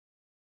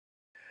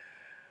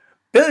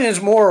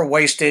Billions more are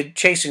wasted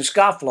chasing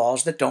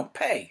scofflaws that don't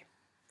pay.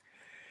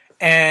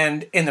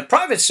 And in the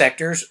private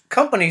sectors,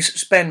 companies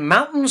spend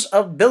mountains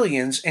of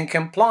billions in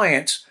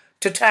compliance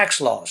to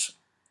tax laws.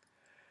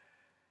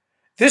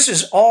 This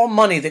is all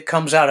money that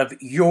comes out of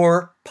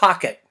your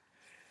pocket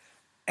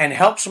and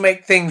helps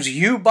make things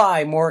you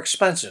buy more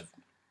expensive.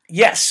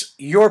 Yes,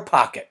 your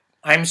pocket.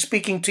 I'm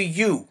speaking to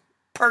you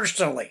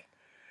personally.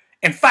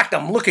 In fact,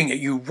 I'm looking at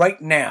you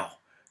right now.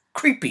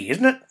 Creepy,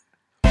 isn't it?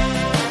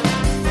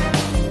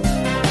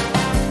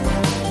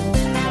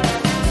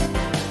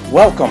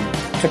 Welcome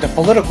to the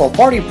Political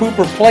Party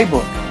Pooper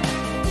Playbook.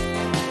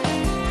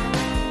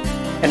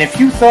 And if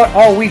you thought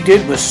all we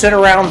did was sit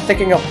around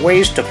thinking up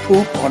ways to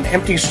poop on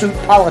empty suit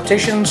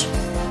politicians,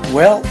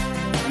 well,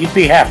 you'd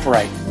be half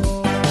right.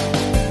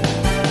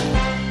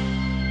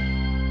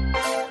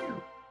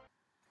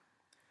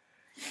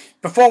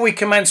 Before we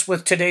commence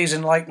with today's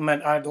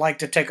enlightenment, I'd like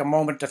to take a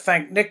moment to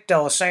thank Nick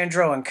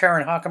D'Alessandro and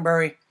Karen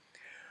Hockenberry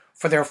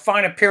for their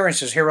fine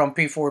appearances here on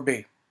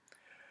P4B.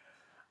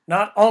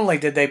 Not only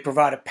did they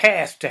provide a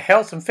path to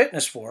health and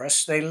fitness for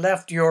us, they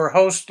left your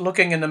host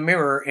looking in the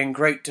mirror in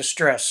great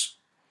distress.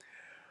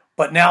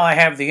 But now I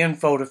have the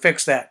info to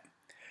fix that.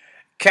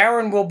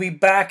 Karen will be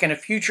back in a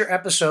future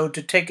episode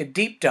to take a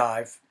deep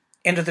dive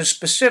into the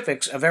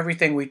specifics of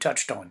everything we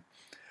touched on.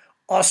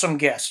 Awesome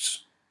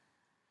guests.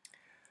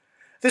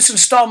 This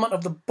installment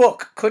of the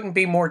book couldn't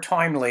be more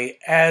timely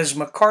as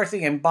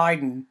McCarthy and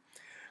Biden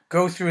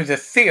go through the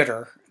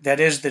theater that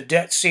is the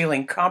debt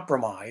ceiling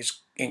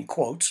compromise, in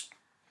quotes.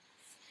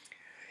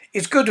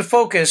 It's good to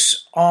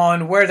focus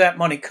on where that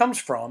money comes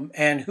from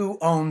and who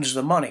owns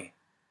the money.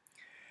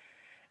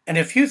 And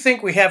if you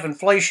think we have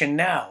inflation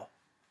now,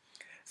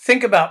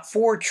 think about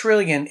 $4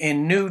 trillion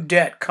in new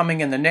debt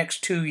coming in the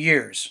next 2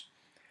 years.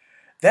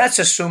 That's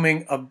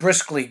assuming a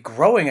briskly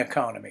growing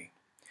economy,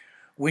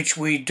 which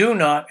we do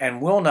not and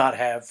will not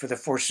have for the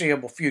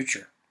foreseeable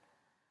future.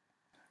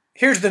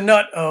 Here's the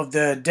nut of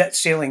the debt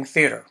ceiling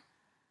theater.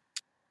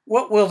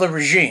 What will the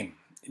regime,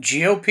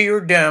 GOP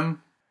or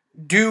Dem,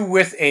 do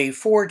with a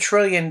 $4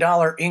 trillion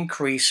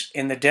increase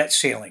in the debt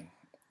ceiling?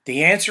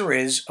 The answer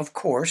is, of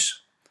course,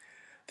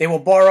 they will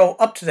borrow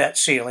up to that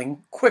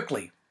ceiling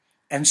quickly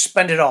and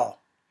spend it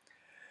all.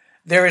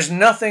 There is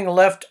nothing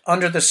left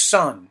under the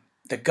sun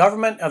the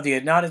government of the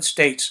United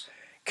States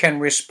can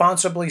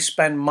responsibly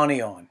spend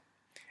money on.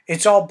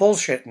 It's all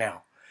bullshit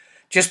now.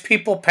 Just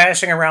people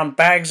passing around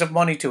bags of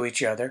money to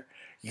each other,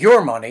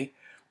 your money,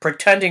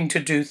 pretending to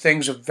do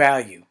things of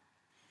value.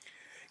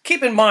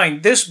 Keep in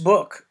mind, this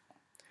book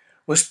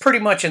was pretty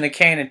much in the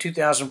can in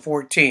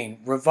 2014,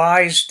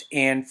 revised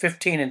in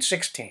 15 and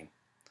 16.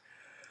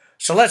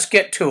 So let's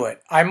get to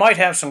it. I might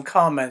have some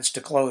comments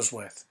to close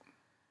with.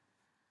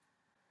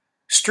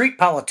 Street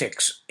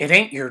politics. It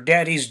ain't your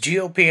daddy's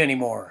GOP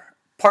anymore.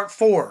 Part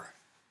 4.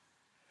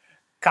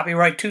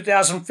 Copyright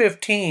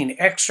 2015,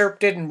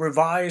 excerpted and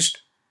revised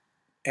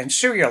and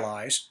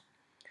serialized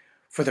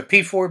for the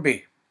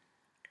P4B.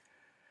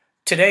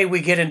 Today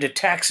we get into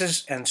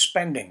taxes and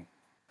spending.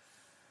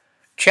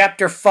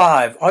 Chapter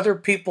 5, Other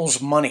People's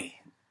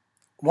Money.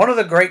 One of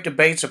the great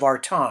debates of our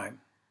time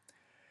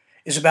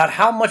is about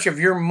how much of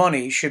your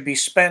money should be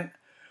spent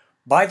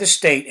by the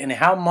state and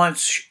how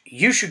much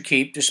you should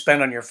keep to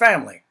spend on your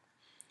family.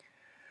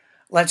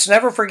 Let's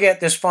never forget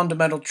this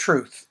fundamental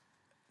truth.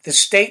 The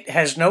state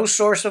has no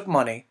source of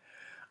money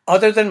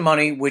other than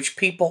money which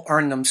people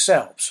earn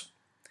themselves.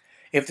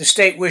 If the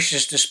state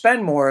wishes to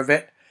spend more of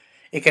it,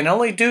 it can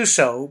only do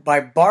so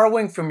by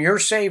borrowing from your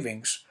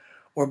savings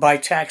or by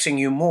taxing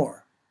you more.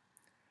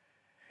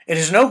 It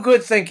is no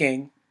good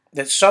thinking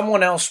that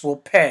someone else will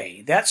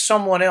pay. That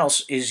someone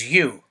else is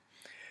you.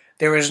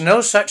 There is no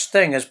such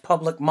thing as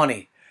public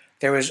money.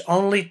 There is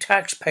only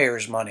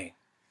taxpayers' money.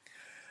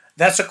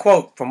 That's a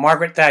quote from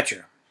Margaret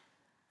Thatcher.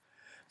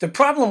 The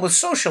problem with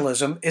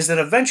socialism is that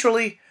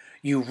eventually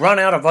you run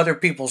out of other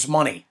people's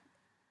money.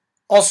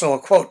 Also a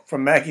quote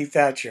from Maggie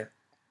Thatcher.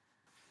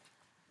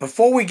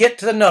 Before we get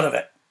to the nut of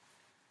it,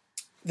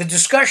 the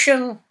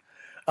discussion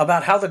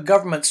about how the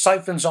government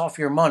siphons off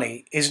your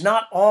money is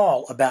not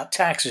all about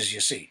taxes,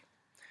 you see.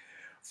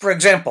 For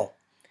example,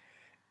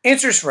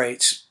 interest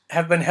rates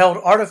have been held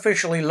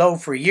artificially low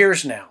for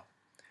years now.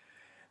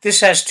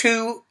 This has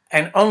two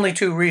and only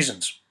two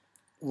reasons.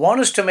 One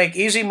is to make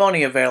easy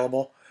money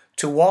available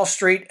to Wall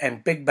Street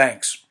and big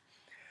banks.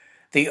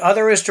 The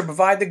other is to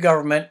provide the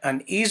government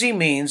an easy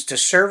means to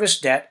service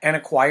debt and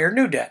acquire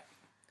new debt.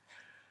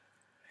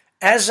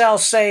 As I'll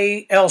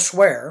say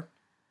elsewhere,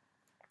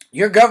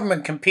 your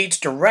government competes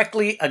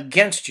directly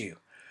against you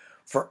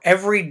for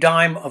every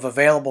dime of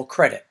available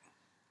credit.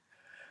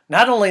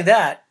 Not only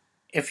that,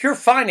 if your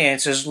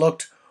finances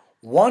looked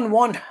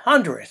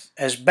 1/100th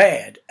as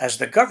bad as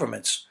the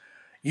government's,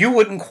 you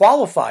wouldn't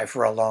qualify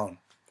for a loan,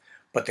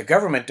 but the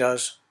government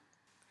does.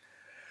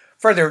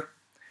 Further,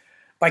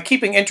 by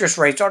keeping interest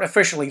rates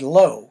artificially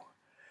low,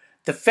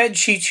 the Fed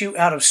cheats you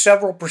out of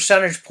several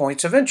percentage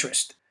points of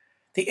interest.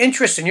 The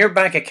interest in your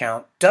bank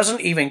account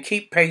doesn't even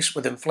keep pace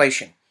with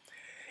inflation.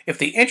 If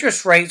the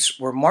interest rates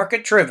were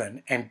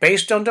market-driven and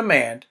based on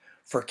demand,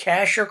 for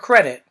cash or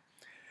credit,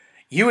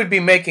 you would be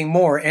making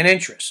more in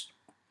interest.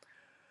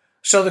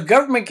 So the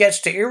government gets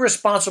to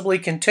irresponsibly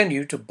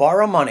continue to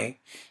borrow money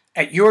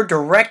at your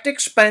direct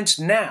expense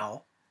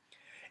now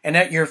and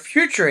at your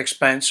future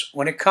expense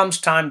when it comes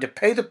time to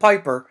pay the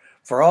piper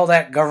for all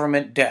that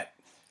government debt.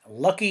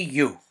 Lucky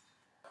you.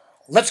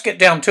 Let's get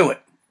down to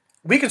it.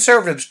 We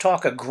conservatives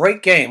talk a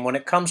great game when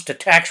it comes to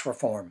tax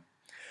reform,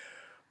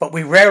 but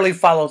we rarely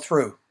follow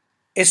through.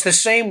 It's the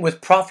same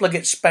with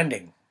profligate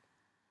spending.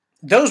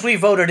 Those we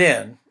voted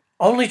in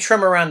only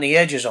trim around the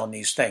edges on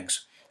these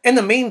things. In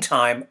the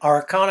meantime, our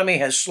economy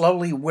has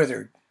slowly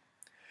withered.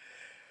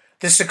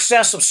 The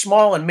success of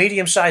small and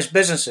medium-sized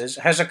businesses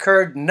has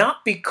occurred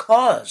not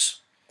because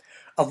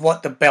of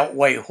what the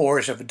Beltway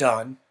whores have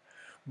done,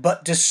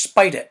 but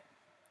despite it.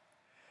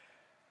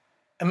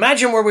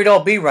 Imagine where we'd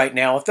all be right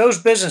now if those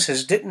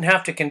businesses didn't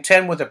have to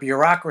contend with a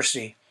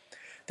bureaucracy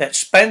that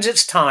spends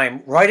its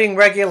time writing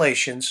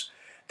regulations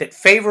that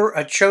favor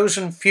a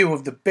chosen few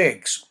of the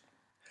bigs.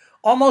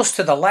 Almost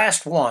to the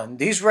last one,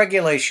 these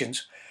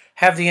regulations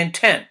have the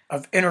intent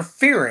of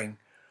interfering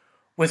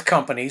with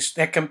companies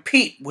that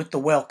compete with the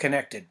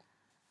well-connected.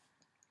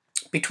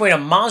 Between a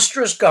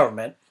monstrous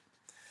government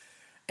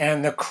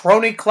and the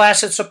crony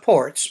class it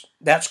supports,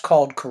 that's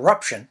called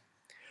corruption,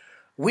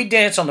 we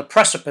dance on the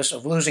precipice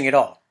of losing it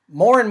all.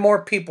 More and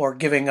more people are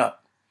giving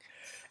up.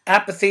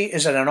 Apathy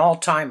is at an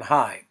all-time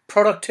high.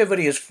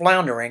 Productivity is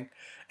floundering,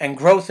 and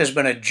growth has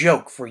been a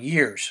joke for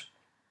years.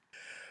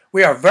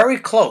 We are very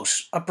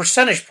close, a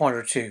percentage point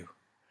or two,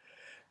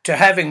 to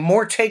having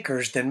more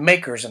takers than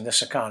makers in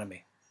this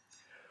economy.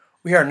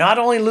 We are not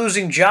only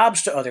losing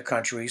jobs to other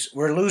countries,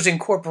 we're losing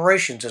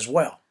corporations as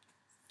well.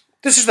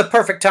 This is the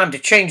perfect time to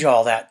change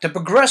all that. The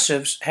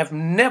progressives have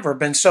never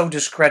been so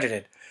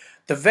discredited.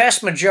 The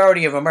vast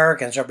majority of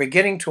Americans are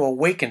beginning to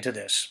awaken to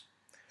this.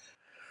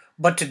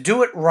 But to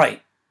do it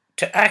right,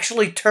 to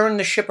actually turn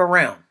the ship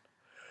around,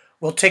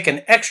 will take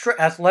an extra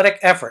athletic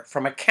effort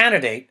from a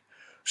candidate,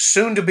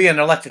 soon to be an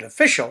elected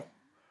official,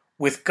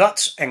 with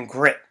guts and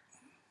grit.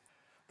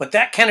 But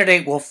that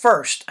candidate will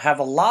first have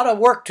a lot of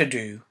work to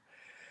do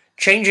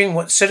changing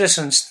what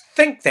citizens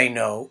think they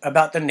know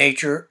about the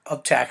nature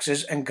of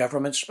taxes and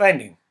government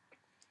spending.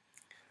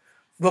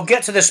 We'll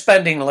get to the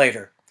spending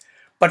later,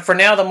 but for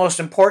now the most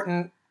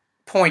important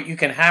point you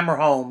can hammer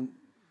home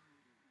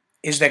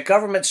is that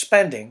government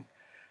spending,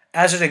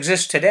 as it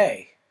exists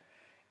today,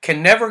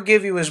 can never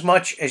give you as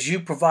much as you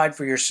provide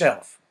for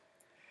yourself.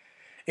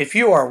 If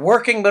you are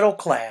working middle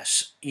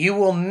class, you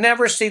will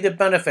never see the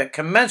benefit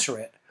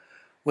commensurate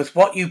with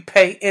what you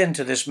pay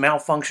into this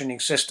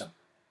malfunctioning system.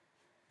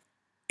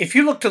 If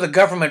you look to the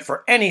government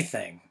for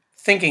anything,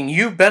 thinking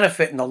you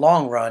benefit in the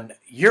long run,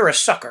 you're a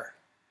sucker.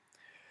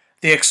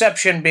 The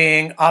exception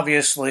being,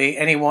 obviously,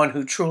 anyone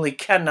who truly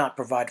cannot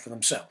provide for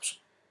themselves.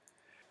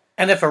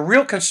 And if a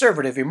real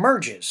conservative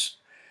emerges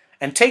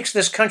and takes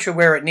this country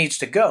where it needs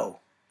to go,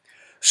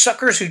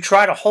 suckers who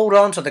try to hold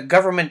on to the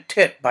government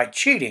tit by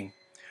cheating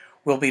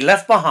will be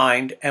left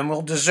behind and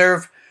will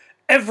deserve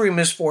every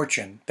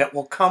misfortune that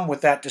will come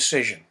with that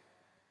decision.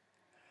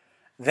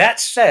 That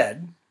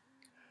said,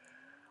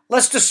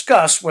 let's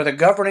discuss where the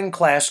governing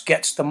class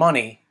gets the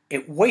money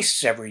it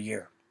wastes every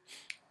year.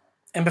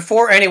 And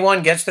before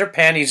anyone gets their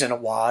panties in a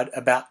wad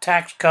about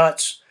tax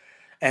cuts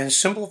and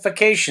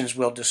simplifications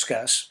we'll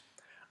discuss,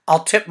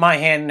 I'll tip my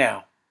hand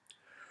now.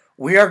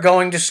 We are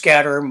going to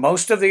scatter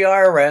most of the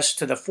IRS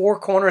to the four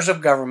corners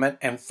of government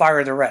and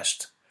fire the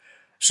rest.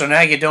 So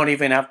now you don't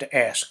even have to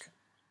ask.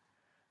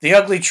 The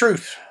ugly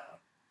truth.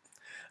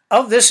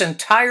 Of this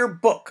entire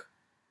book,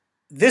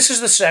 this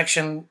is the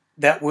section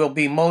that will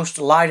be most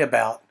lied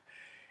about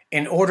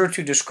in order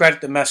to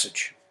discredit the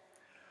message.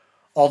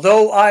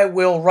 Although I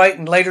will write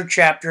in later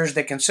chapters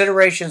that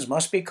considerations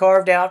must be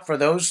carved out for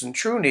those in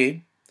true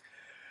need,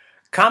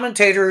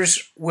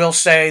 commentators will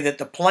say that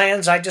the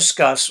plans I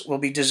discuss will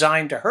be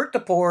designed to hurt the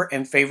poor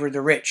and favor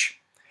the rich.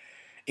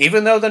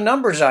 Even though the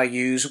numbers I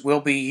use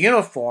will be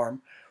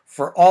uniform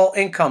for all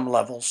income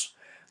levels,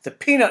 the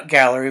peanut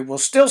gallery will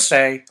still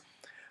say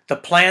the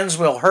plans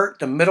will hurt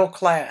the middle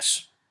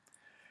class.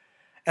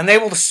 And they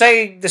will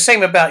say the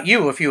same about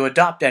you if you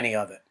adopt any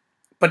of it.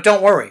 But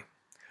don't worry.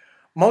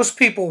 Most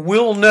people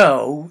will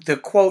know the,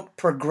 quote,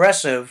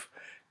 progressive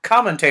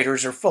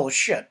commentators are full of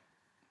shit.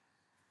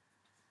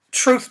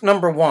 Truth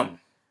number one.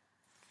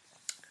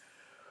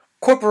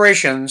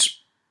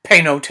 Corporations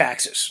pay no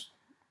taxes.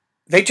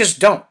 They just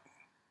don't.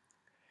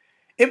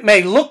 It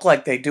may look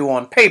like they do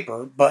on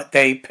paper, but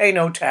they pay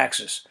no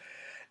taxes.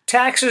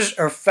 Taxes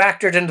are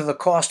factored into the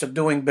cost of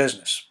doing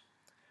business.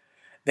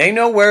 They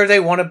know where they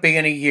want to be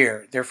in a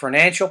year, their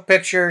financial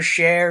picture,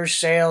 shares,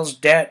 sales,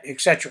 debt,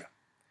 etc.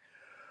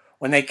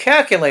 When they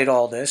calculate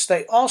all this,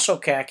 they also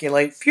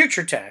calculate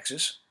future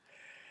taxes,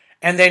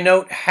 and they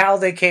note how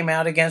they came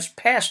out against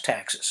past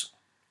taxes.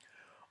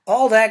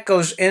 All that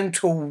goes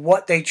into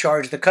what they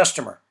charge the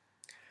customer.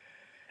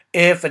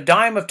 If a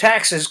dime of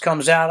taxes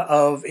comes out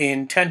of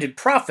intended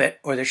profit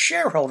or the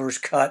shareholder's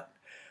cut,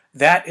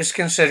 that is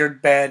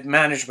considered bad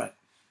management.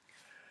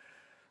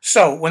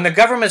 So, when the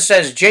government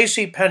says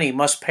J.C. Penney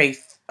must pay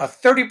a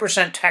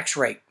 30% tax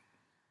rate,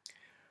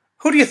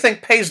 who do you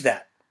think pays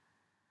that?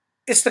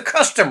 It's the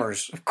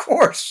customers, of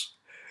course.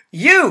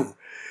 You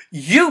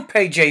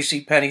pay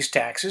J.C. Penney's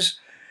taxes,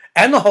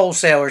 and the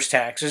wholesalers'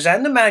 taxes,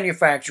 and the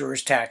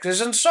manufacturers'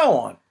 taxes, and so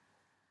on.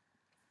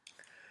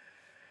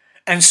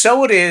 And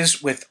so it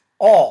is with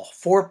all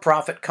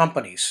for-profit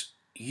companies.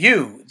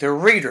 You, the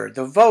reader,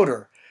 the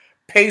voter,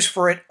 pays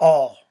for it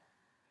all.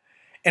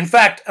 In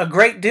fact, a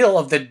great deal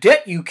of the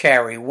debt you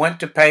carry went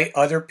to pay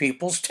other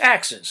people's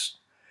taxes.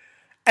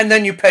 And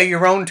then you pay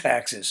your own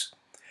taxes.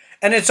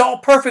 And it's all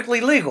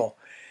perfectly legal.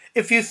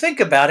 If you think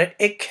about it,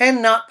 it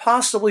cannot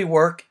possibly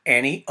work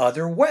any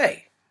other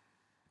way.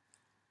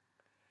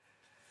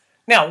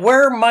 Now,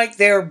 where might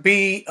there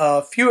be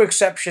a few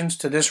exceptions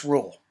to this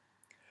rule?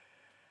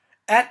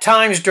 At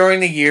times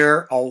during the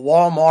year, a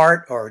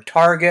Walmart or a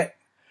Target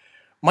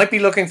might be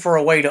looking for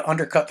a way to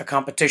undercut the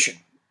competition.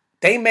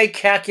 They may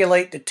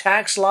calculate the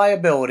tax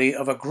liability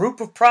of a group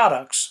of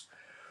products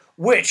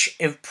which,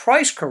 if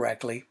priced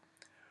correctly,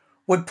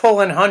 would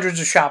pull in hundreds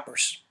of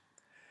shoppers.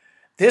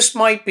 This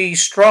might be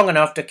strong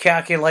enough to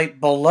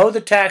calculate below the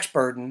tax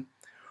burden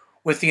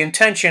with the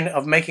intention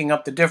of making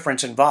up the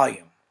difference in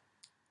volume.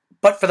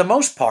 But for the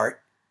most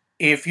part,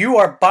 if you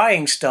are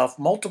buying stuff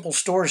multiple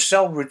stores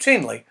sell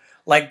routinely,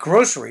 like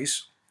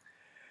groceries,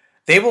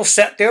 they will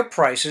set their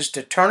prices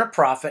to turn a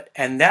profit,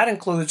 and that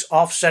includes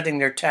offsetting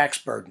their tax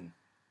burden.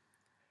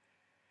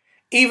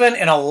 Even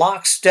in a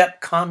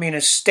lockstep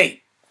communist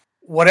state,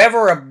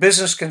 whatever a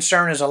business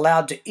concern is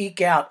allowed to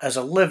eke out as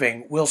a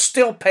living will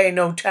still pay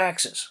no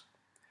taxes.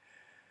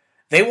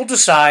 They will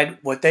decide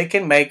what they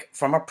can make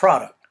from a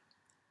product.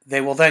 They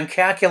will then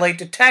calculate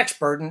the tax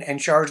burden and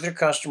charge their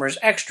customers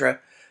extra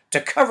to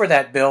cover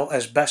that bill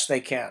as best they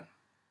can.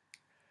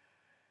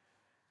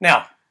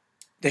 Now,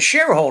 the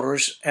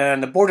shareholders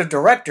and the board of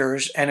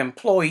directors and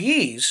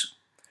employees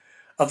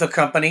of the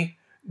company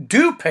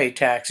do pay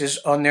taxes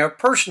on their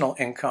personal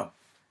income.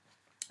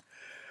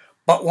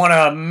 But when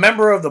a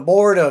member of the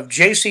board of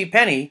J.C.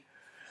 Penney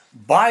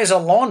buys a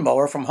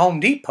lawnmower from Home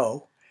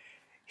Depot,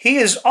 he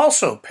is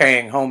also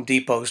paying Home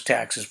Depot's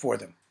taxes for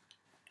them.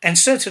 And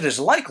since it is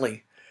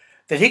likely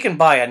that he can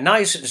buy a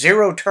nice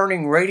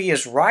zero-turning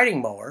radius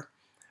riding mower,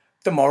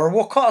 the mower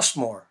will cost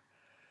more.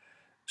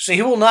 So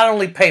he will not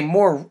only pay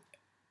more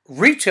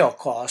retail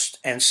cost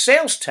and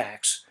sales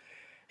tax,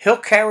 he'll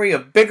carry a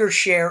bigger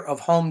share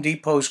of Home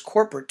Depot's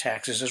corporate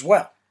taxes as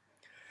well.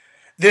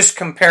 This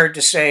compared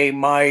to, say,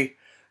 my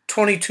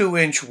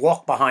 22-inch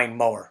walk-behind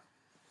mower.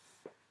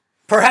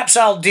 Perhaps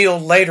I'll deal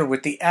later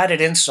with the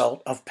added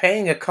insult of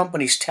paying a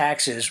company's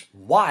taxes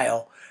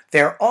while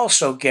they're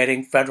also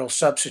getting federal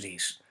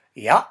subsidies.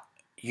 Yeah,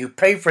 you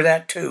pay for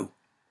that too.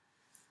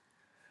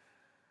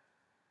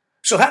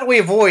 So how do we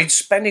avoid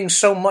spending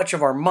so much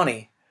of our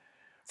money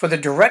for the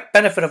direct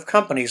benefit of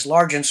companies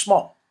large and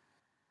small?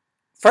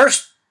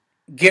 First,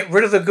 get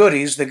rid of the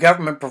goodies the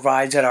government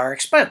provides at our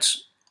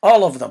expense.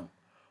 All of them.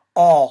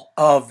 All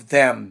of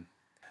them.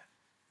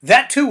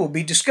 That too will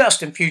be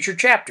discussed in future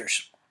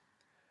chapters.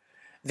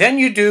 Then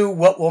you do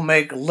what will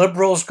make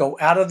liberals go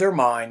out of their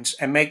minds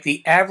and make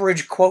the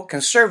average, quote,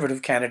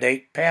 conservative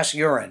candidate pass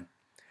urine.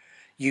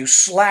 You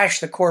slash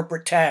the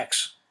corporate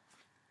tax.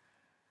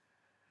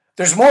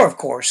 There's more, of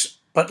course,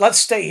 but let's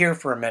stay here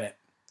for a minute.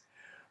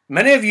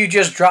 Many of you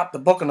just dropped the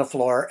book on the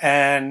floor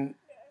and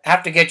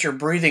have to get your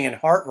breathing and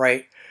heart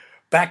rate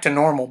back to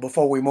normal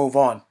before we move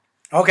on.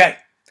 Okay,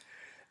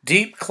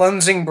 deep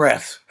cleansing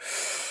breath.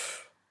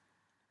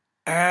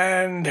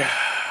 And,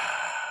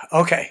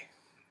 okay,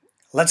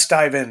 let's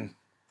dive in.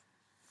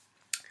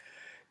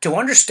 To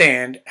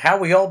understand how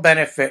we all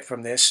benefit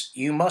from this,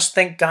 you must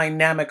think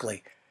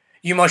dynamically.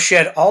 You must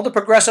shed all the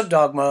progressive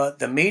dogma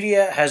the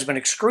media has been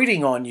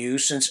excreting on you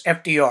since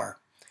FDR.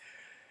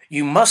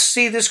 You must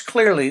see this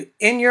clearly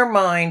in your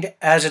mind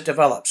as it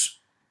develops.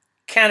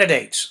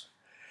 Candidates,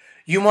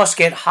 you must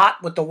get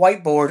hot with the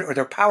whiteboard or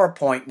their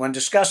PowerPoint when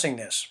discussing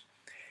this.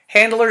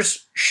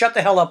 Handlers, shut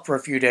the hell up for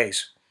a few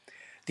days.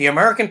 The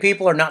American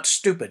people are not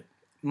stupid.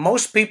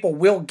 Most people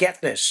will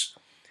get this.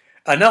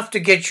 Enough to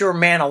get your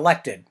man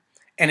elected,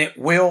 and it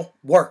will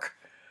work.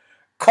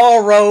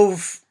 Call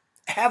Rove,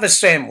 have a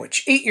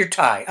sandwich, eat your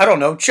tie, I don't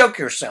know, choke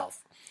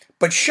yourself.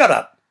 But shut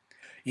up.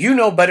 You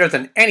know better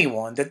than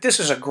anyone that this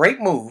is a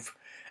great move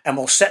and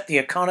will set the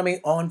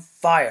economy on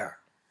fire.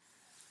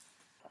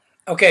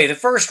 Okay, the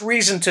first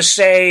reason to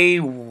say,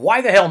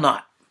 why the hell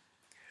not?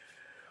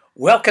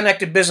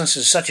 Well-connected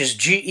businesses such as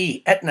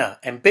GE, Aetna,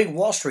 and big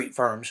Wall Street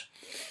firms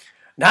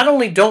not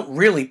only don't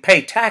really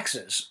pay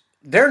taxes,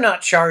 they're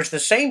not charged the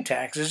same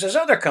taxes as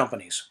other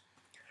companies.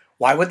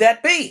 Why would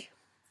that be?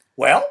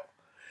 Well,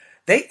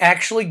 they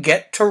actually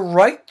get to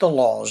write the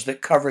laws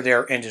that cover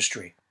their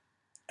industry.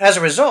 As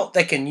a result,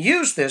 they can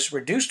use this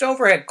reduced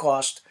overhead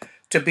cost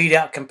to beat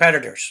out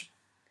competitors.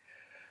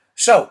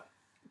 So,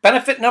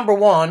 benefit number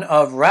one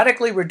of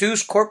radically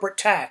reduced corporate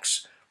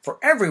tax for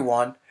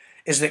everyone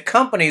is that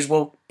companies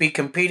will be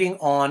competing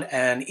on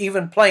an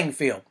even playing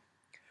field.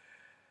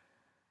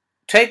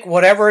 Take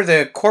whatever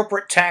the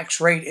corporate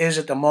tax rate is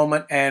at the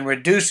moment and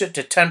reduce it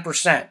to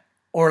 10%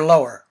 or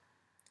lower.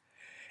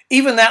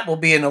 Even that will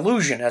be an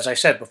illusion, as I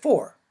said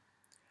before.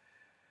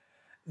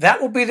 That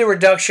will be the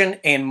reduction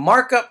in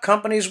markup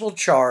companies will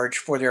charge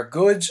for their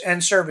goods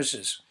and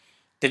services.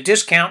 The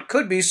discount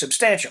could be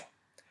substantial,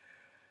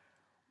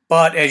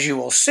 but as you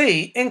will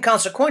see,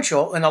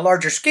 inconsequential in the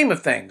larger scheme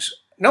of things.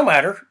 No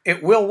matter,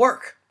 it will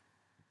work.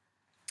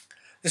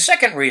 The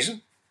second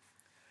reason,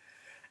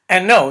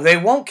 and no, they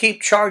won't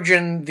keep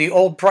charging the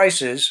old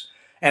prices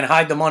and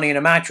hide the money in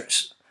a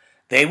mattress.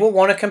 They will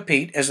want to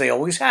compete as they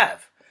always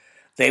have.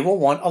 They will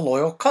want a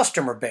loyal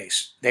customer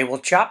base. They will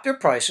chop their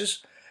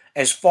prices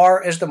as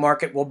far as the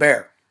market will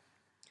bear.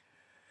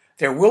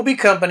 There will be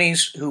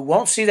companies who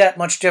won't see that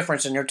much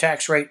difference in their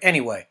tax rate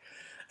anyway.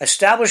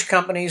 Established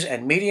companies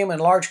and medium and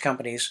large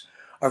companies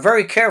are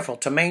very careful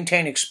to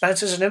maintain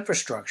expenses and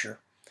infrastructure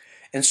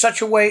in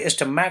such a way as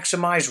to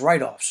maximize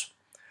write-offs.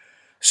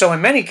 So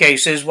in many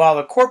cases, while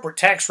the corporate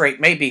tax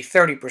rate may be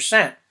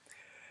 30%,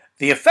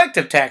 the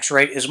effective tax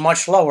rate is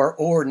much lower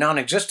or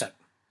non-existent.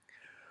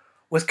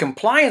 With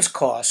compliance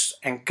costs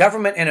and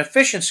government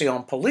inefficiency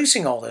on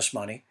policing all this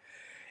money,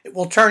 it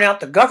will turn out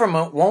the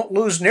government won't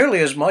lose nearly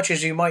as much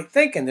as you might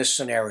think in this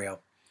scenario.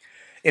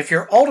 If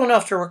you're old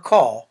enough to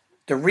recall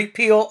the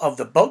repeal of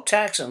the boat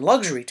tax and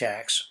luxury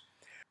tax,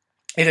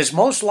 it is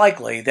most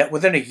likely that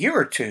within a year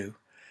or two,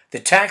 the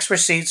tax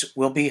receipts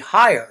will be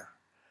higher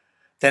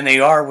than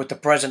they are with the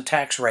present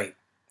tax rate.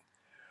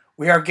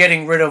 We are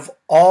getting rid of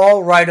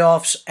all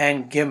write-offs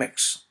and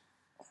gimmicks.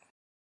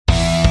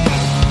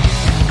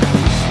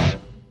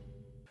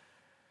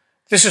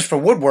 This is for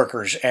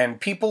woodworkers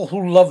and people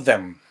who love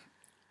them.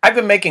 I've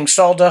been making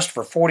sawdust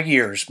for 40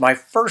 years. My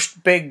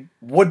first big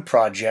wood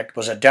project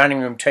was a dining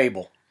room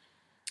table.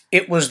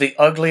 It was the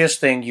ugliest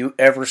thing you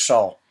ever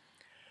saw.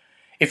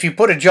 If you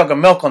put a jug of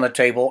milk on the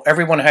table,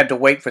 everyone had to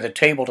wait for the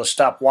table to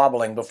stop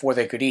wobbling before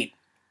they could eat.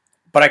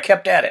 But I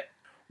kept at it.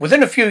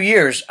 Within a few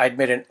years, I'd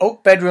made an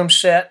oak bedroom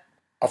set,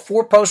 a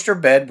 4-poster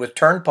bed with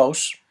turn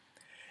posts,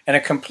 and a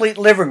complete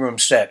living room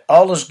set,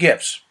 all as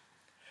gifts.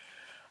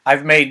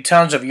 I've made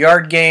tons of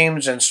yard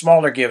games and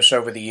smaller gifts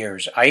over the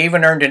years. I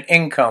even earned an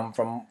income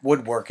from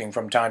woodworking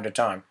from time to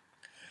time.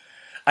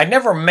 I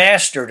never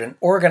mastered an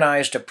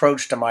organized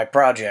approach to my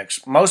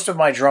projects. Most of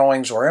my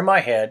drawings were in my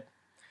head.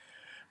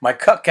 My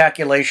cut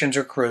calculations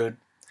are crude.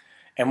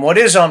 And what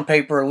is on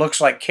paper looks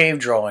like cave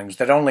drawings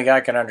that only I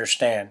can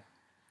understand.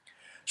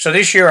 So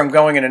this year I'm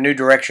going in a new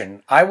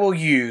direction. I will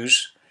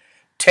use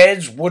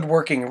Ted's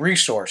Woodworking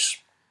Resource.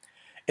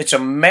 It's a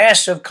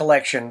massive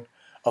collection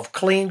of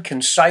clean,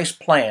 concise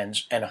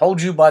plans and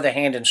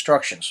hold-you-by-the-hand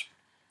instructions.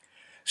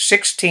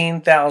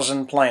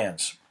 16,000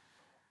 plans.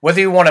 Whether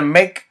you want to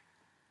make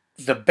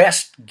the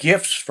best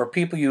gifts for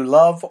people you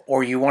love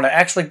or you want to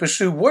actually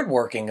pursue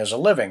woodworking as a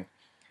living,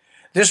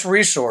 this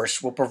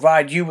resource will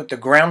provide you with the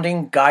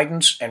grounding,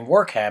 guidance, and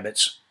work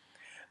habits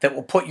that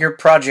will put your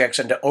projects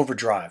into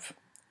overdrive.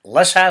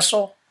 Less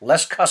hassle,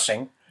 less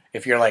cussing,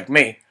 if you're like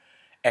me,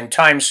 and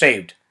time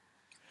saved.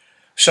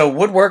 So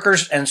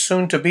woodworkers and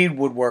soon-to-be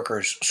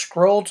woodworkers,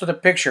 scroll to the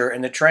picture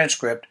in the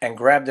transcript and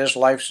grab this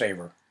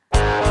lifesaver.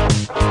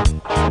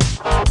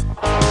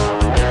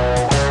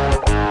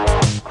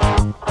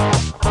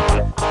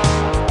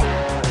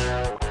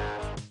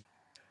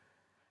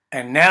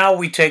 And now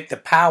we take the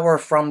power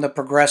from the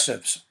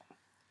progressives.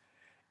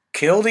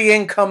 Kill the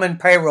income and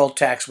payroll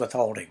tax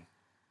withholding.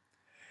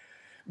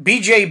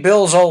 BJ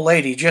Bill's old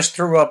lady just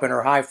threw up in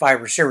her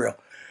high-fiber cereal.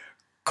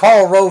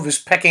 Karl Rove is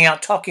pecking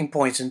out talking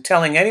points and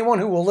telling anyone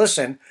who will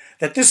listen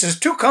that this is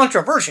too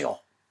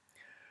controversial.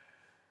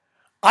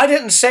 I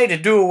didn't say to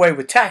do away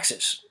with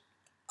taxes.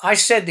 I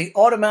said the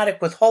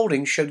automatic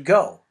withholding should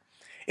go.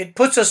 It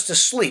puts us to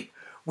sleep.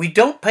 We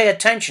don't pay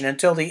attention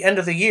until the end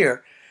of the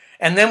year,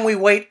 and then we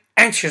wait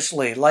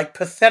anxiously like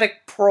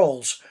pathetic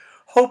proles,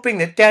 hoping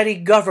that Daddy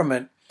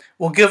Government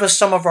will give us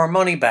some of our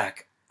money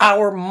back.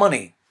 Our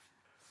money.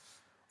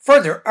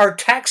 Further, our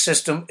tax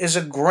system is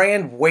a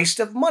grand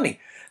waste of money.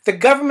 The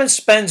government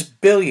spends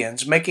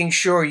billions making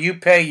sure you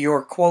pay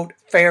your, quote,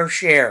 fair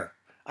share.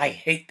 I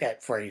hate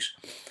that phrase.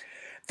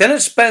 Then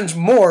it spends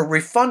more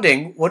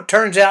refunding what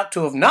turns out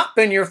to have not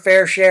been your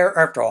fair share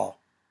after all.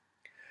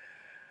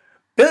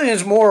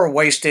 Billions more are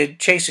wasted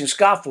chasing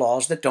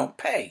scofflaws that don't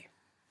pay.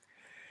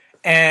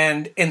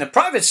 And in the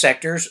private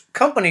sectors,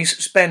 companies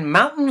spend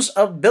mountains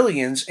of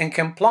billions in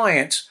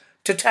compliance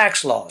to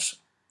tax laws.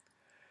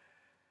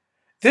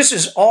 This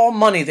is all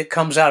money that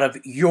comes out of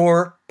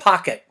your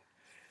pocket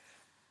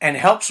and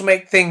helps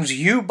make things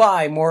you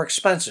buy more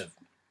expensive.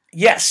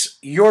 Yes,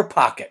 your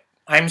pocket.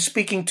 I'm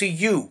speaking to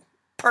you,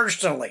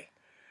 personally.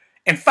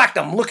 In fact,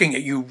 I'm looking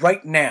at you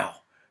right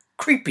now.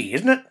 Creepy,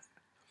 isn't it?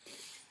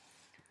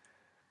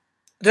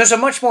 There's a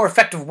much more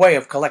effective way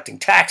of collecting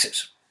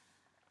taxes.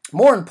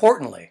 More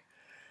importantly,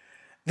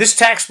 this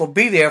tax will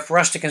be there for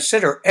us to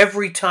consider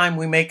every time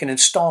we make an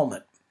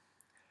installment.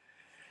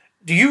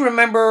 Do you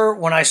remember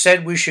when I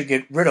said we should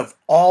get rid of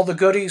all the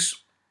goodies?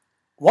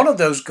 One of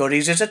those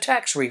goodies is a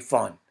tax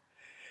refund.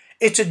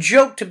 It's a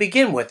joke to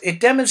begin with. It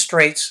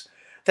demonstrates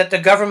that the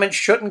government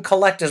shouldn't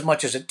collect as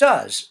much as it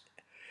does.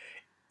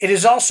 It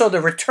is also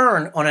the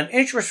return on an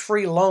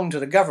interest-free loan to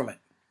the government.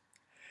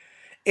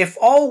 If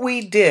all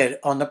we did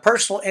on the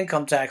personal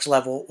income tax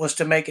level was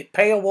to make it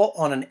payable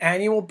on an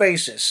annual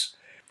basis,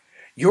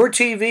 your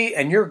TV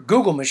and your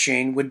Google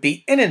machine would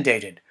be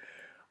inundated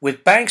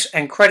with banks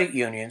and credit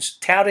unions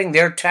touting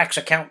their tax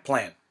account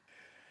plan.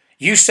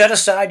 You set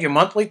aside your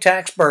monthly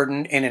tax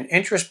burden in an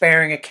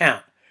interest-bearing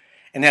account,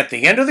 and at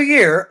the end of the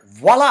year,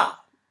 voila!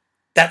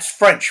 That's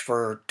French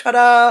for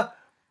ta-da!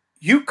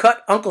 You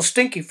cut Uncle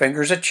Stinky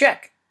Fingers a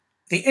check.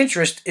 The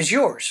interest is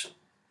yours.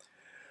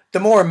 The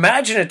more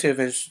imaginative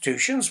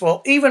institutions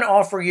will even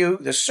offer you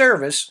the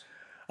service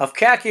of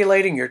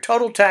calculating your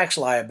total tax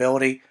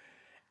liability,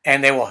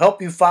 and they will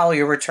help you file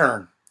your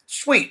return.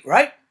 Sweet,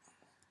 right?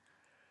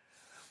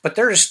 But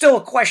there is still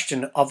a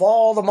question of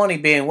all the money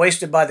being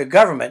wasted by the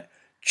government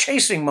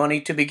chasing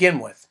money to begin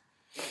with.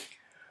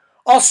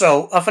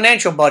 Also, a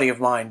financial buddy of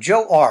mine,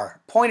 Joe R.,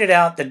 pointed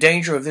out the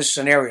danger of this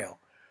scenario.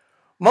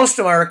 Most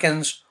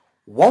Americans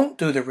won't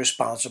do the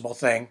responsible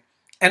thing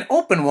and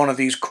open one of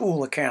these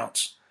cool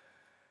accounts.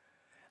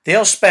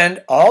 They'll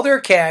spend all their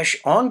cash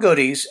on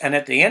goodies and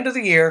at the end of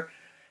the year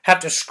have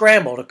to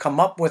scramble to come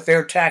up with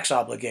their tax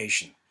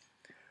obligation.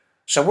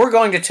 So we're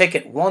going to take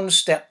it one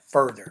step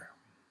further.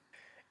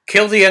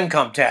 Kill the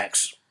income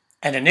tax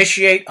and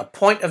initiate a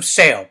point of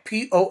sale,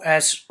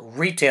 POS,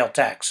 retail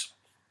tax.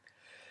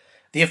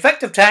 The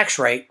effective tax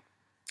rate,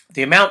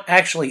 the amount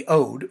actually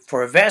owed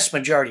for a vast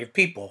majority of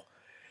people,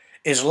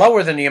 is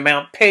lower than the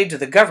amount paid to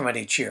the government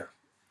each year,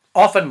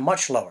 often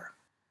much lower.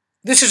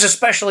 This is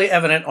especially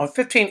evident on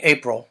 15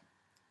 April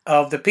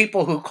of the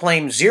people who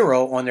claim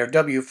zero on their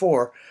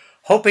W-4,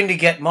 hoping to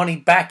get money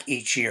back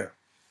each year.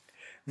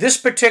 This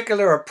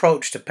particular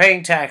approach to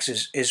paying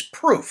taxes is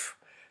proof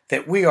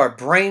that we are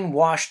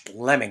brainwashed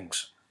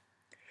lemmings.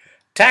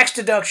 Tax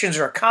deductions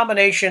are a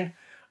combination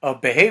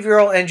of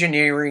behavioral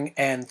engineering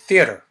and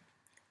theater,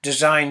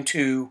 designed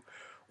to,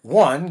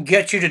 1,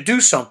 get you to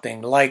do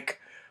something like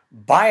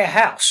buy a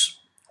house,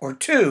 or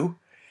 2,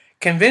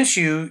 convince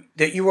you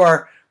that you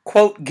are,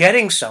 quote,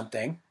 getting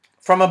something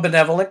from a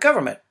benevolent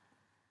government.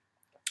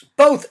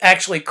 Both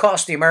actually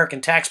cost the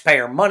American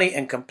taxpayer money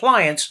and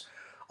compliance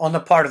on the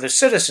part of the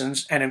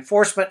citizens and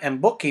enforcement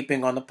and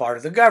bookkeeping on the part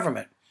of the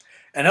government.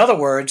 In other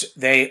words,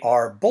 they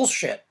are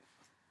bullshit.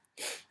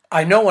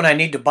 I know when I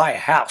need to buy a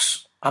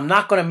house, I'm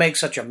not going to make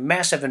such a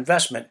massive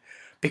investment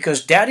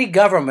because daddy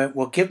government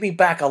will give me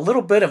back a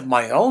little bit of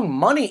my own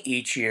money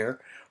each year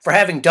for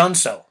having done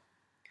so.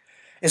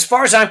 As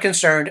far as I'm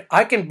concerned,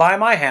 I can buy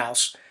my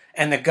house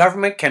and the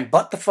government can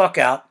butt the fuck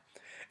out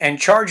and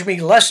charge me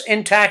less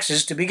in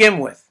taxes to begin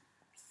with.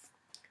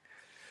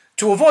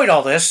 To avoid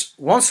all this,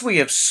 once we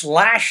have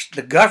slashed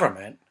the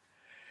government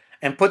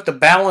and put the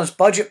balanced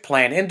budget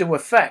plan into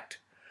effect,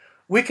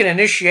 we can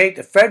initiate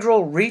the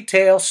federal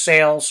retail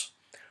sales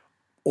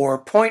or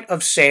point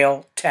of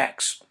sale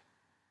tax.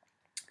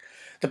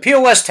 The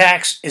POS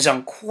tax is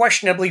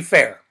unquestionably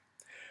fair,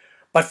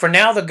 but for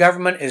now the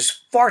government is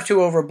far too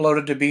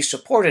overbloated to be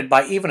supported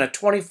by even a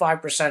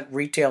 25%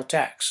 retail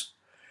tax,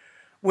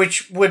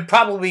 which would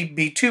probably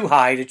be too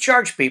high to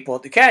charge people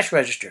at the cash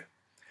register.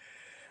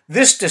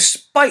 This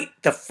despite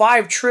the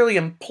 $5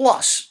 trillion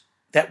plus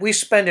that we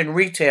spend in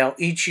retail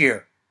each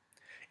year.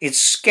 It's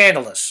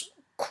scandalous,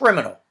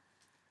 criminal.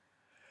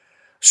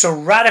 So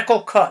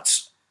radical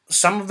cuts,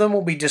 some of them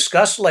will be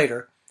discussed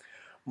later,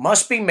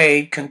 must be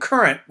made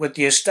concurrent with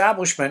the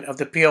establishment of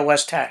the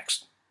POS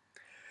tax.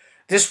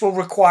 This will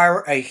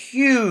require a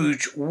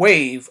huge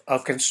wave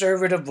of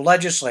conservative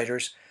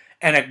legislators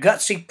and a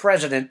gutsy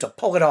president to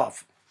pull it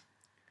off.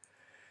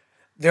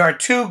 There are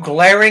two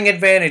glaring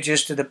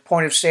advantages to the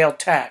point-of-sale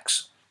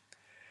tax.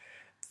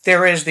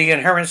 There is the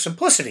inherent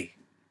simplicity.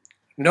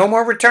 No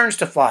more returns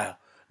to file.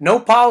 No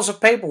piles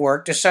of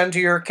paperwork to send to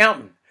your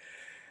accountant.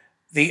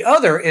 The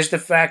other is the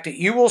fact that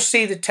you will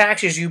see the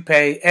taxes you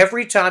pay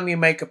every time you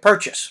make a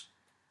purchase.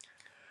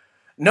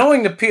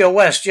 Knowing the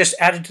POS just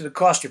added to the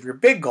cost of your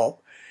big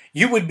gulp,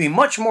 you would be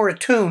much more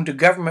attuned to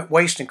government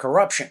waste and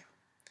corruption.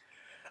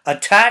 A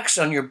tax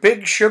on your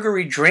big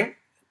sugary drink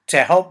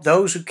to help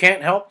those who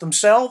can't help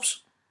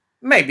themselves?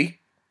 Maybe.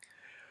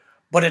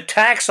 But a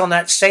tax on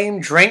that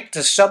same drink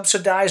to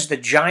subsidize the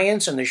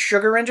giants in the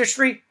sugar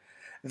industry?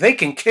 They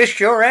can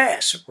kiss your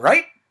ass,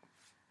 right?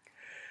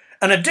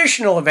 An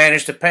additional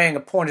advantage to paying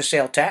a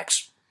point-of-sale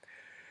tax: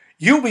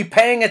 you'll be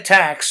paying a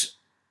tax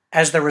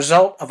as the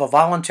result of a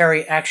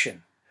voluntary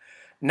action,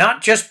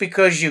 not just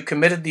because you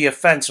committed the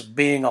offense of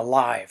being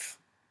alive.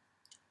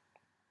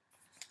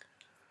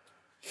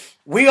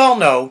 We all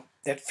know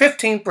that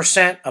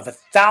 15% of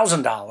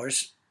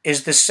 $1,000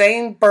 is the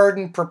same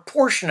burden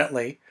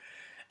proportionately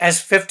as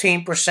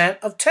 15%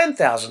 of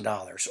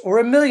 $10,000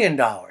 or $1 million.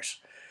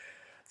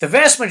 The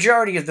vast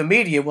majority of the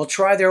media will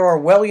try their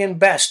Orwellian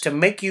best to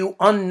make you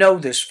unknow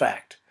this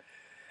fact.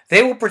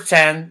 They will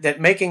pretend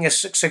that making a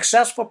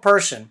successful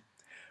person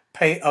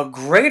pay a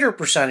greater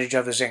percentage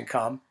of his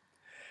income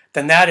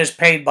than that is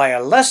paid by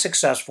a less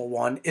successful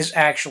one is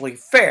actually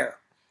fair.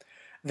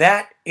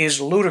 That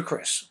is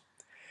ludicrous.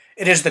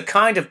 It is the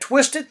kind of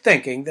twisted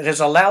thinking that has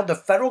allowed the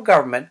federal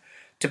government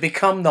to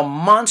become the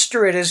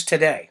monster it is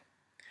today.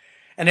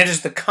 And it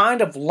is the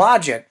kind of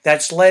logic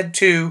that's led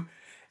to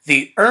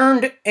the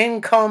earned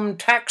income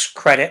tax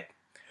credit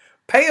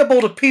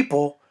payable to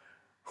people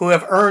who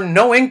have earned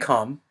no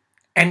income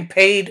and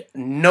paid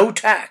no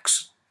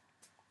tax.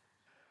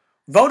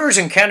 Voters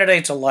and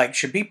candidates alike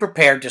should be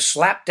prepared to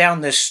slap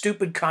down this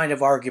stupid kind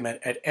of argument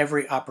at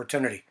every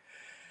opportunity.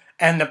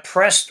 And the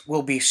press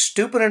will be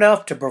stupid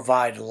enough to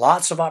provide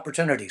lots of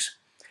opportunities.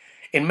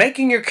 In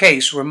making your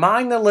case,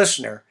 remind the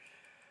listener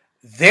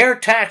their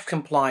tax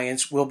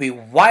compliance will be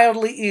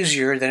wildly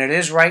easier than it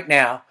is right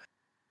now,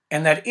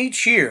 and that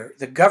each year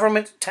the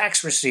government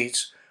tax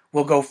receipts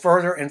will go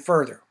further and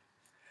further.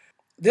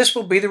 This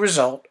will be the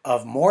result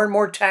of more and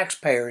more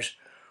taxpayers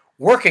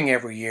working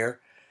every year,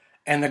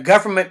 and the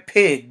government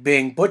pig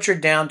being butchered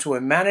down to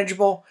a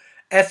manageable,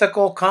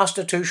 ethical,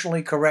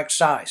 constitutionally correct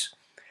size.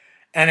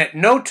 And at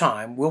no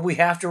time will we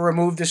have to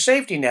remove the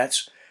safety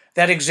nets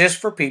that exist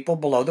for people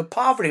below the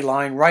poverty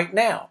line right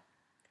now.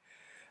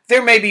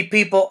 There may be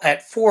people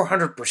at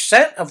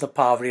 400% of the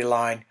poverty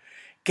line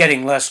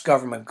getting less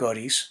government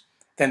goodies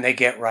than they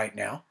get right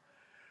now,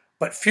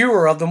 but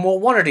fewer of them will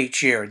want it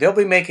each year. They'll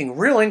be making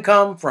real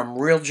income from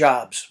real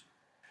jobs.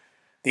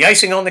 The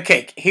icing on the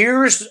cake.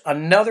 Here's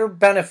another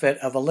benefit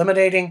of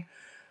eliminating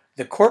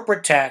the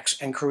corporate tax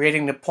and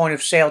creating the point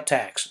of sale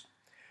tax.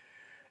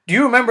 Do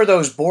you remember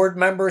those board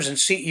members and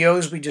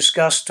CEOs we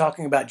discussed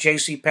talking about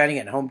JCPenney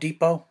and Home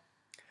Depot?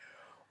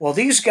 Well,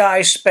 these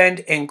guys spend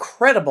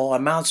incredible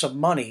amounts of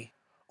money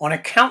on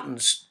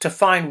accountants to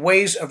find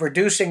ways of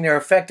reducing their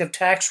effective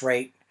tax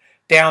rate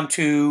down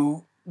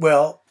to,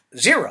 well,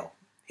 zero,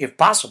 if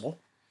possible,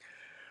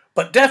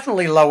 but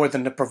definitely lower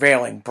than the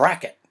prevailing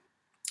bracket.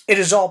 It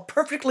is all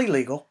perfectly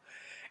legal,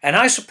 and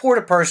I support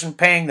a person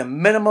paying the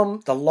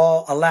minimum the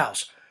law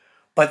allows,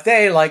 but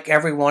they, like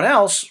everyone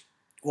else,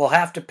 will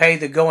have to pay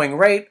the going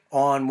rate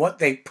on what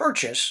they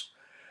purchase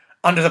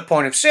under the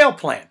point of sale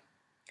plan.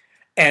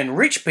 And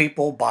rich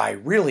people buy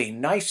really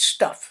nice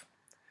stuff.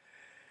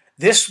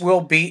 This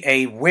will be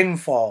a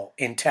windfall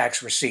in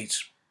tax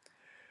receipts.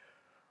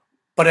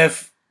 But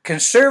if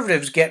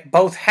conservatives get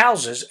both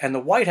houses and the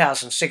White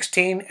House in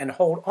 2016 and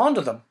hold on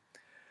to them,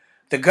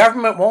 the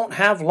government won't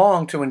have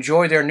long to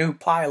enjoy their new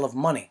pile of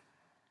money.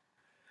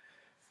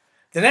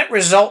 The net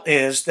result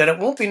is that it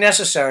won't be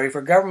necessary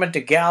for government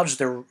to gouge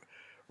the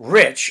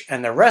rich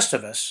and the rest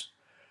of us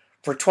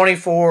for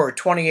 24 or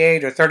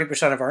 28 or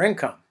 30% of our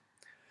income.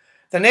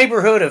 The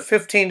neighborhood of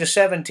 15 to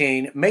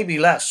 17, maybe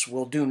less,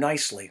 will do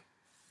nicely.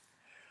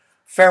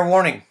 Fair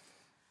warning.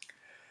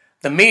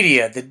 The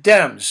media, the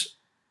Dems,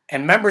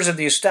 and members of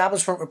the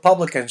establishment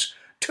Republicans,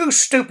 too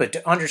stupid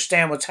to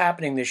understand what's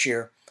happening this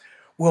year,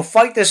 will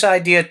fight this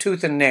idea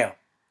tooth and nail.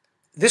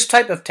 This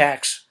type of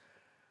tax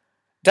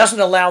doesn't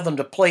allow them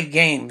to play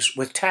games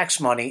with tax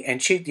money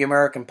and cheat the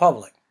American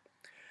public.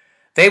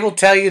 They will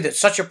tell you that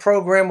such a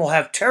program will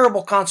have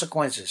terrible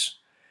consequences.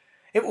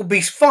 It will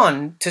be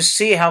fun to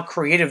see how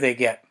creative they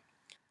get,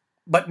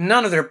 but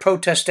none of their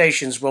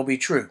protestations will be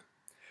true.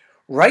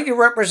 Write your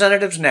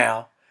representatives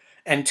now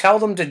and tell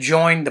them to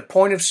join the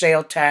point of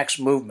sale tax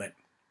movement.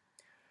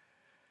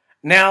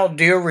 Now,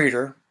 dear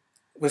reader,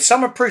 with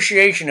some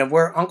appreciation of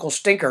where Uncle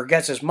Stinker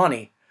gets his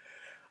money,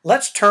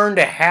 let's turn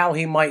to how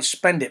he might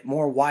spend it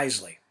more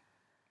wisely.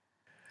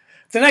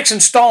 The next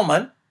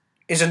installment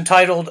is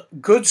entitled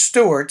Good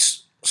Stewards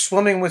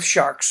Swimming with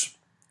Sharks.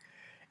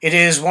 It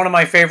is one of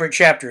my favorite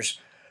chapters.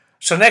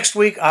 So next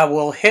week I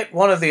will hit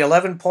one of the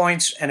 11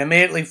 points and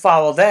immediately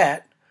follow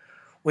that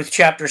with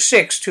Chapter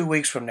 6 2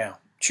 weeks from now.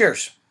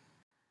 Cheers.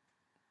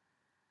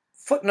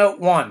 Footnote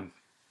 1.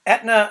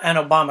 Aetna and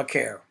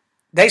Obamacare.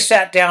 They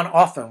sat down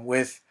often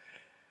with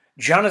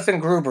Jonathan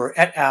Gruber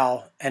et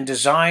al. And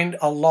designed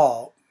a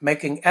law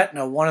making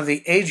Aetna one of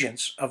the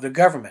agents of the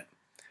government,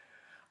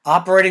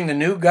 operating the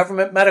new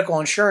government medical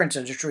insurance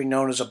industry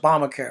known as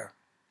Obamacare.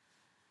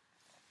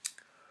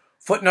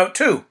 Footnote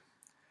 2.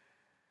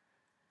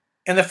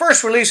 In the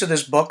first release of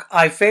this book,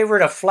 I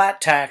favored a flat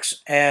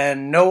tax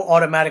and no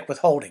automatic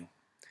withholding.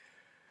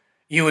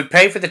 You would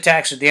pay for the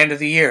tax at the end of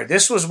the year.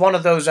 This was one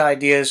of those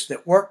ideas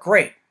that worked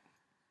great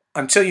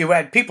until you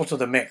add people to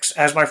the mix.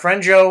 As my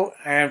friend Joe,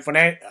 and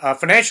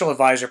financial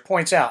advisor,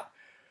 points out,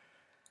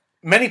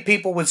 many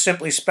people would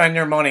simply spend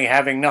their money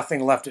having nothing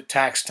left at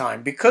tax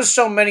time. Because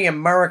so many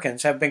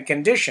Americans have been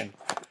conditioned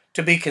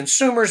to be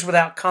consumers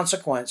without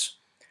consequence,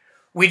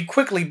 we'd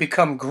quickly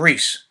become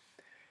grease,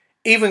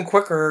 even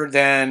quicker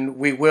than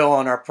we will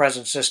on our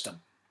present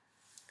system.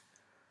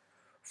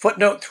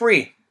 Footnote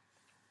 3.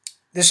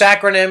 This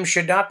acronym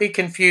should not be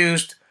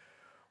confused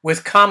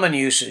with common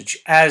usage,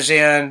 as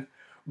in,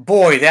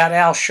 boy, that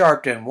Al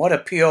Sharpton, what a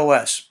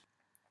POS.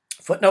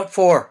 Footnote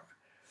 4.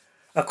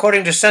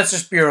 According to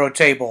Census Bureau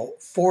Table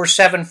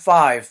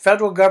 475,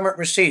 federal government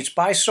receipts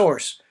by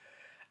source,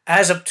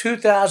 as of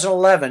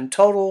 2011,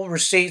 total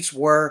receipts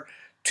were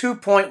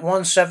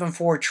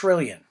 $2.174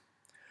 trillion.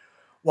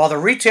 While the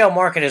retail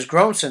market has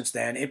grown since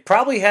then, it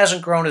probably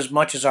hasn't grown as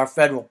much as our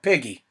federal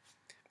piggy.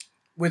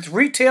 With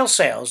retail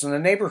sales in the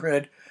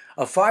neighborhood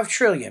of $5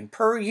 trillion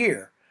per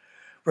year,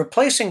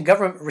 replacing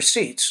government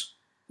receipts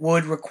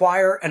would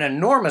require an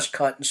enormous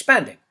cut in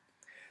spending.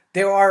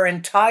 There are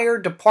entire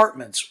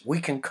departments we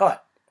can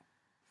cut.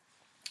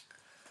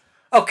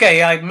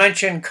 Okay, I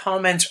mentioned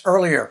comments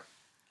earlier.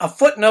 A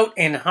footnote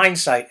in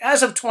hindsight,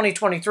 as of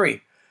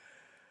 2023,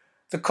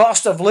 the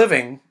cost of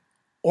living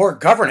or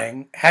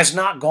governing has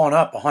not gone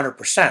up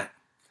 100%.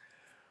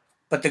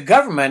 But the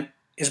government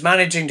is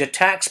managing to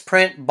tax,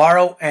 print,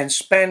 borrow, and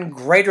spend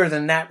greater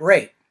than that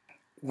rate.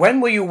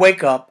 When will you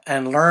wake up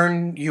and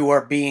learn you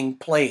are being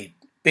played,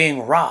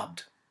 being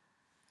robbed?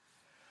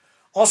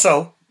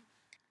 Also,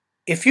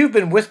 if you've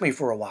been with me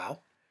for a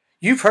while,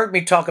 you've heard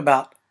me talk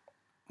about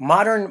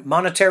modern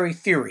monetary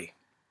theory,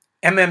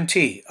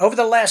 MMT, over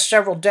the last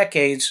several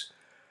decades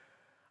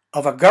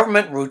of a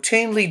government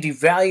routinely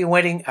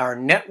devaluating our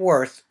net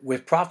worth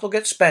with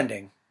profligate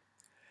spending.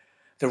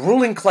 The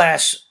ruling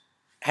class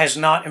has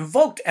not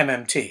invoked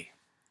MMT.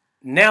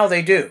 Now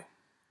they do.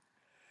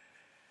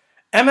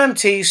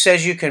 MMT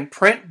says you can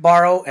print,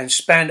 borrow, and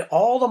spend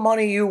all the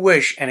money you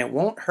wish and it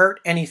won't hurt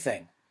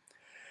anything.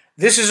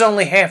 This is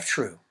only half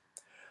true.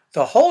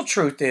 The whole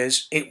truth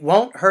is it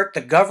won't hurt the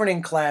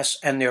governing class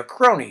and their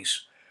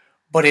cronies,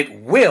 but it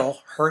will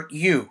hurt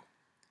you.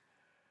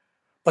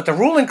 But the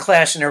ruling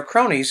class and their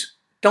cronies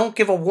don't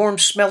give a warm,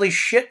 smelly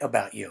shit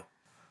about you.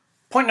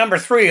 Point number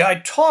 3, I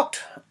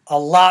talked a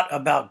lot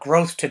about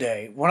growth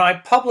today. When I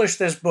published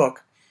this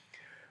book,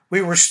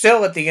 we were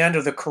still at the end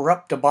of the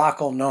corrupt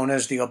debacle known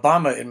as the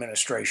Obama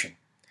administration.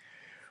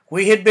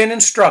 We had been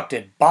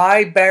instructed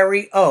by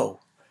Barry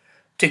O.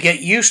 to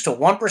get used to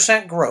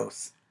 1%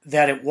 growth,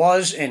 that it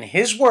was, in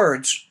his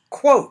words,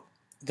 quote,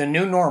 the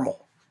new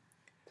normal.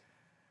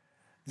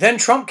 Then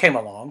Trump came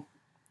along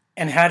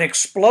and had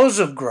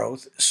explosive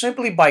growth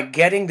simply by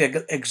getting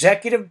the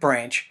executive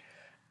branch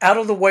out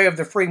of the way of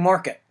the free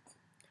market.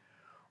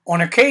 On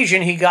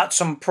occasion, he got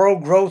some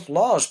pro-growth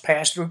laws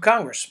passed through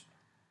Congress.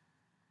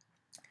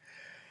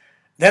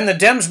 Then the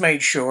Dems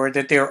made sure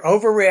that their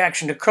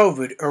overreaction to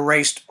COVID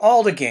erased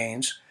all the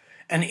gains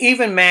and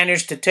even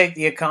managed to take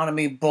the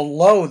economy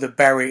below the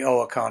Barry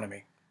O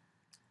economy.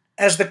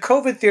 As the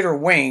COVID theater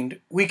waned,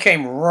 we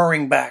came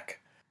roaring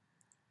back.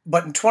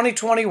 But in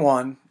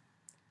 2021,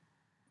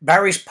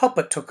 Barry's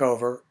puppet took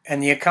over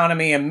and the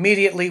economy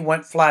immediately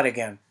went flat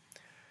again.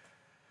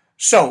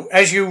 So,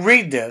 as you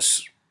read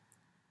this,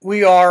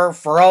 we are,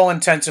 for all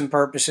intents and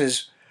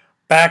purposes,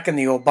 back in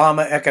the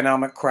Obama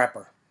economic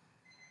crapper.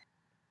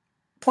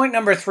 Point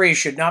number 3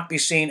 should not be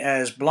seen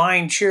as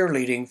blind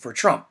cheerleading for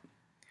Trump.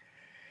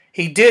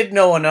 He did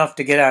know enough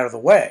to get out of the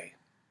way,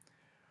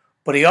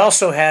 but he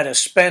also had a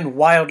spend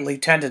wildly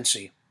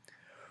tendency.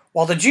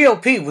 While the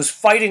GOP was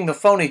fighting the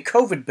phony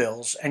COVID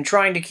bills and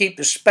trying to keep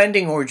the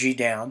spending orgy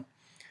down,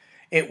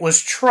 it was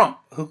Trump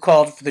who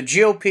called for the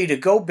GOP to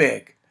go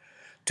big,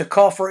 to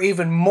call for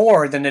even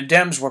more than the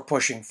Dems were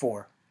pushing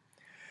for.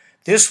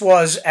 This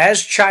was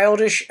as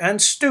childish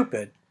and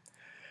stupid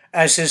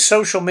as his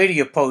social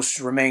media posts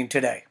remain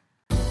today.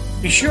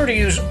 Be sure to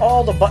use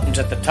all the buttons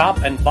at the top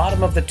and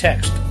bottom of the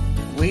text.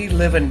 We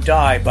live and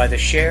die by the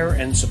share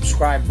and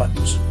subscribe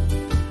buttons.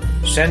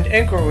 Send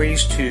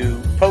inquiries to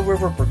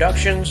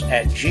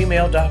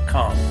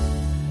PoRiverProductions@gmail.com.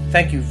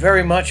 Thank you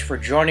very much for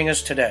joining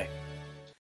us today.